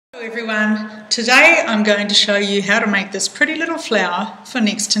Hello everyone, today I'm going to show you how to make this pretty little flower for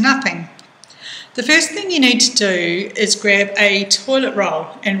next to nothing. The first thing you need to do is grab a toilet roll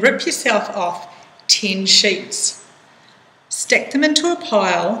and rip yourself off 10 sheets. Stack them into a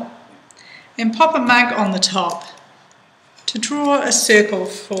pile and pop a mug on the top to draw a circle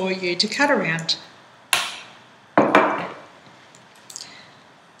for you to cut around.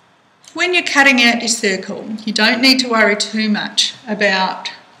 When you're cutting out your circle, you don't need to worry too much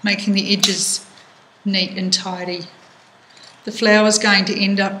about making the edges neat and tidy. The flower is going to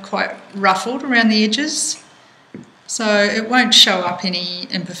end up quite ruffled around the edges, so it won't show up any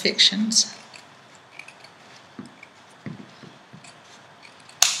imperfections.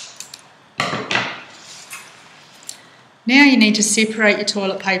 Now you need to separate your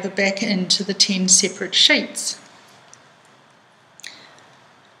toilet paper back into the 10 separate sheets.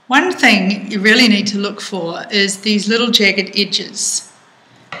 One thing you really need to look for is these little jagged edges.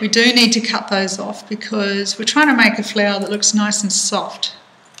 We do need to cut those off because we're trying to make a flower that looks nice and soft,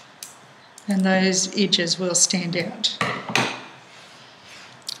 and those edges will stand out.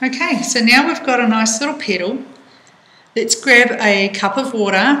 Okay, so now we've got a nice little petal. Let's grab a cup of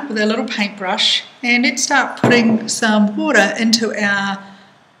water with our little paintbrush and let's start putting some water into our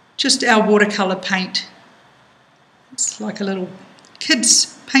watercolour paint. It's like a little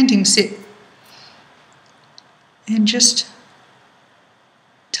kids painting set, and just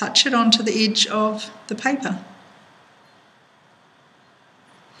touch it onto the edge of the paper.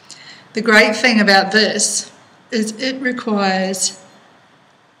 The great thing about this is it requires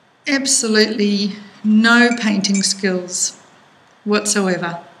absolutely no painting skills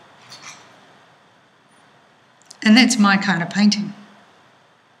whatsoever. And that's my kind of painting.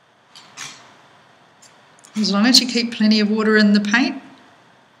 As long as you keep plenty of water in the paint,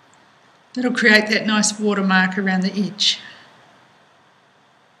 it'll create that nice watermark around the edge.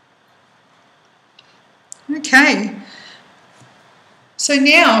 Okay, so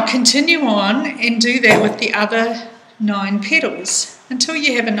now continue on and do that with the other 9 petals until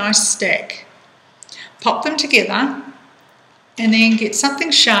you have a nice stack. Pop them together and then get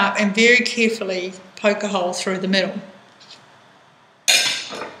something sharp and very carefully poke a hole through the middle.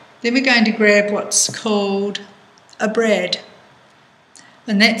 Then we're going to grab what's called a brad,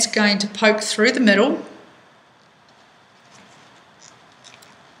 and that's going to poke through the middle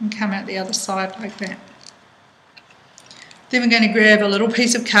and come out the other side like that. Then we're going to grab a little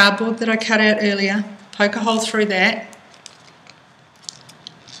piece of cardboard that I cut out earlier, poke a hole through that,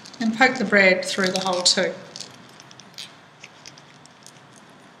 and poke the brad through the hole too.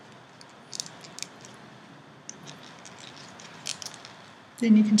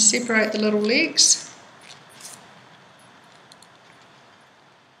 Then you can separate the little legs,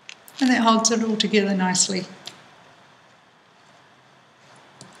 and that holds it all together nicely.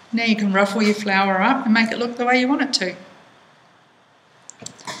 Now you can ruffle your flower up and make it look the way you want it to.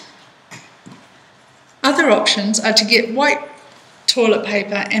 Other options are to get white toilet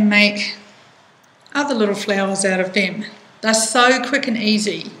paper and make other little flowers out of them. They're so quick and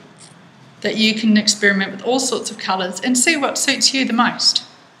easy that you can experiment with all sorts of colours and see what suits you the most.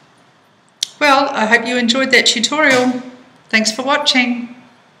 Well, I hope you enjoyed that tutorial. Thanks for watching.